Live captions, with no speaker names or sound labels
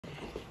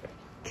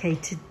Okay,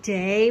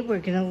 today we're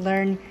going to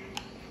learn,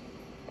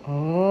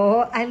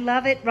 oh, I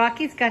love it.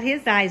 Rocky's got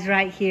his eyes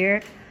right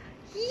here.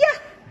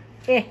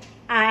 Yeah.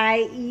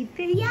 I-E.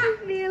 Thank you,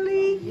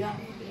 Millie.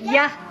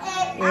 Yeah.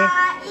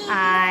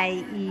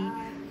 I-E.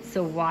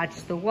 So watch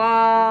the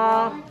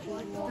wall.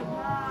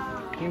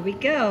 Here we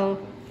go.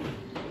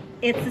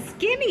 It's a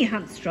skinny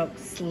hump stroke.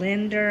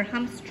 Slender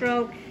hump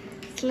stroke.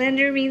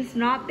 Slender means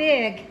not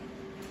big.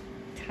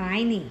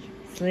 Tiny.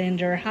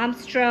 Slender hump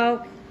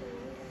stroke.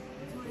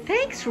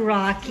 Thanks,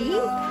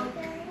 Rocky.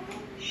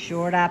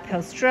 Short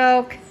uphill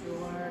stroke.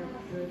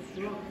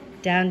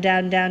 Down,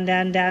 down, down,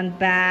 down, down.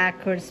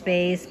 Backwards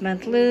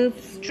basement loop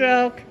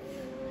stroke.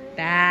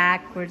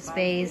 Backwards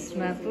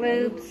basement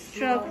loop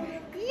stroke.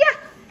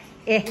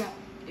 Yeah.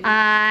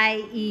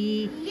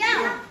 I-E.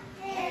 Yeah.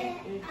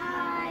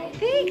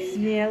 Thanks,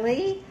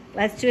 Millie.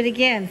 Let's do it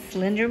again.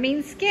 Slender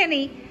means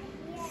skinny.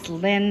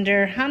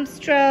 Slender hump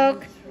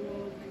stroke.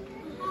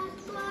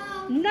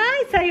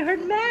 Nice, I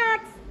heard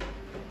Max.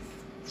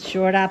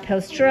 Short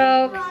uphill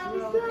stroke.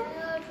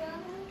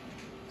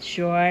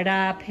 Short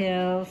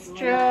uphill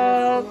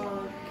stroke.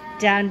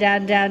 Down,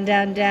 down, down,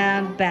 down,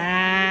 down.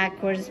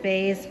 Backwards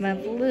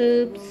basement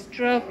loop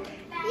stroke.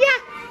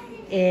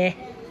 Yeah.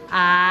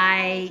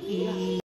 I-E.